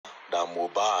that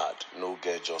mohbad no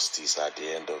get justice at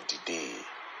the end of the day.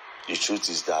 The truth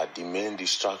is that the main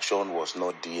distraction was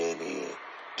not DNA.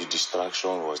 The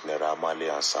distraction was Naira Marley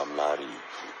and Sam Larry.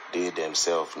 They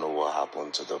themselves know what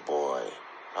happened to the boy.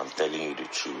 I'm telling you the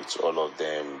truth. All of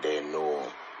them, they know.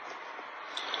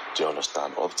 Do you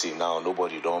understand? Up till now,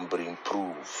 nobody don't bring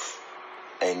proof.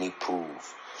 Any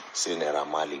proof. Say Naira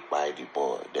Marley buy the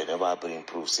boy. They never bring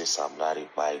proof. Say Sam Larry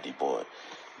buy the boy.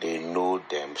 They know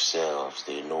themselves.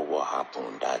 They know what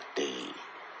happened that day.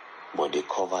 But they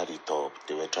covered it up.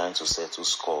 They were trying to settle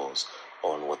scores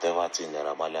on whatever thing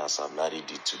Naira Marley and Sam Larry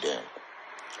did to them.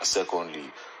 Secondly,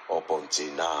 up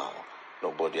until now,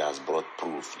 nobody has brought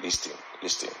proof. Listen.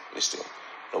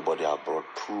 Nobody has brought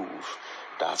proof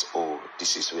that, oh,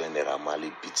 this is where Naira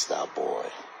Marley beats that boy.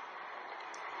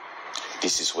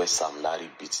 This is where Sam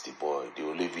Larry beats the boy. The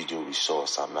only video we saw,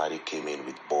 Sam Larry came in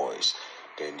with boys.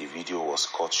 Then the video was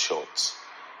cut short.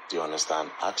 Do you understand?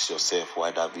 Ask yourself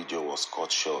why that video was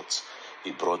cut short.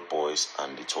 He brought boys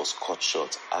and it was cut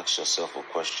short. Ask yourself a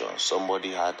question.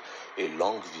 Somebody had a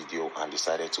long video and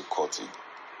decided to cut it.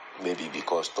 Maybe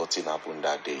because nothing happened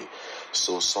that day.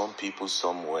 So some people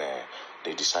somewhere,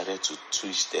 they decided to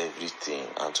twist everything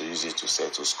and to use it to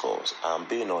settle scores. I'm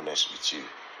being honest with you.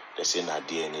 They say na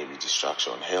DNA with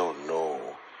distraction. Hell no.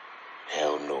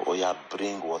 Hell no. Oh yeah,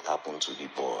 bring what happened to the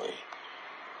boy.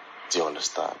 Do you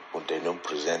understand? But they don't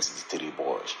present the 3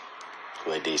 boys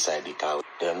where they inside the car.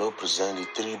 They don't present the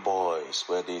 3 boys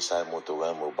where they inside motor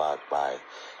when mohbad by.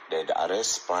 They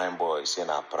arrest prime boy, say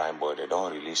na prime boy. They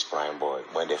don't release prime boy.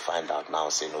 When they find out now,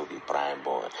 say no be prime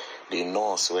boy. The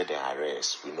nurse where they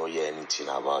arrest, we don't hear anything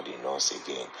about the nurse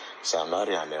again. Sam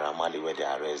Larry and Naira Marley where they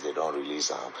arrest, they don't release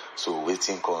them. So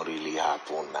waiting can really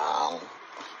happen now.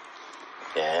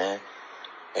 Yeah.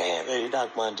 And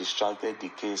that man distracted the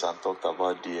case and talked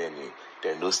about DNA.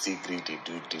 They no still agree to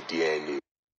do the DNA.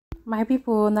 My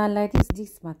people, now like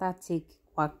this matter take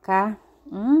waka.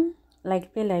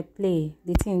 Like play.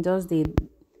 The thing just they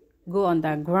go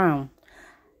underground.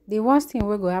 The worst thing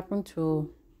will go happen to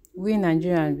we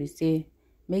Nigerians, we say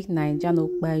make Naija no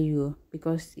buy you,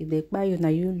 because if they buy you now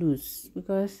you lose.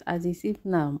 Because as it is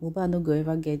now, mohbad no go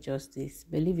ever get justice,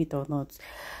 believe it or not.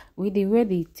 With the way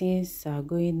the things are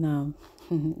going now,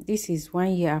 this is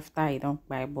 1 year after I don't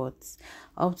buy, but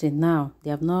up to now they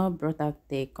have not brought out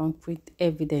the concrete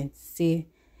evidence. See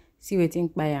waiting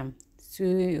by them,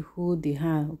 see who they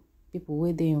have, people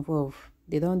where they involved.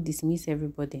 They don't dismiss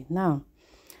everybody. Now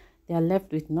they are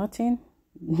left with nothing.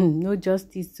 No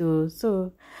justice.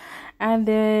 So and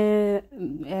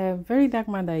very dark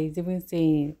man that is even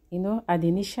saying, you know, at the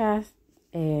initial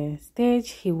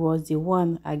stage he was the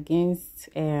one against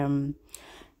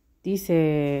this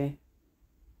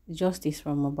justice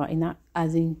from mohbad.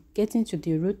 As in getting to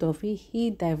the root of it,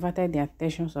 he diverted the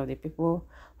attentions of the people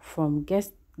from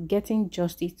getting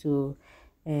justice to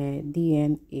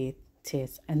DNA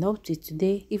test. And up to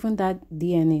today, even that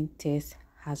DNA test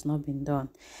has not been done.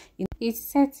 It's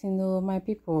said, you know, my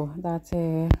people, that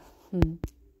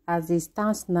as it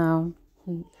stands now,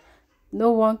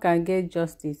 no one can get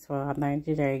justice for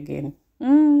Nigeria again.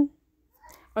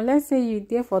 Or let's say you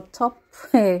there for top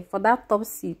for that top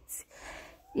seat.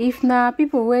 If now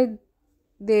people where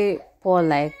they poor,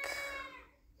 like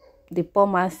the poor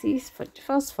masses,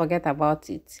 first forget about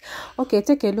it. Okay,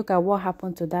 take a look at what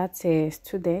happened to that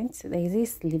student. There is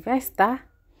this Sylvester.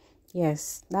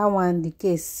 Yes, that one, the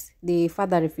case, the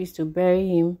father refused to bury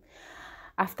him.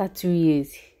 After 2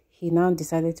 years, he now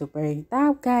decided to bury him.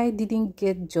 That guy didn't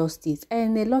get justice,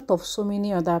 and a lot of so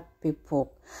many other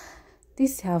people.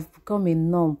 This have become a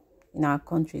norm in our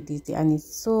country these days, and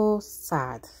it's so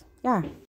sad. Yeah.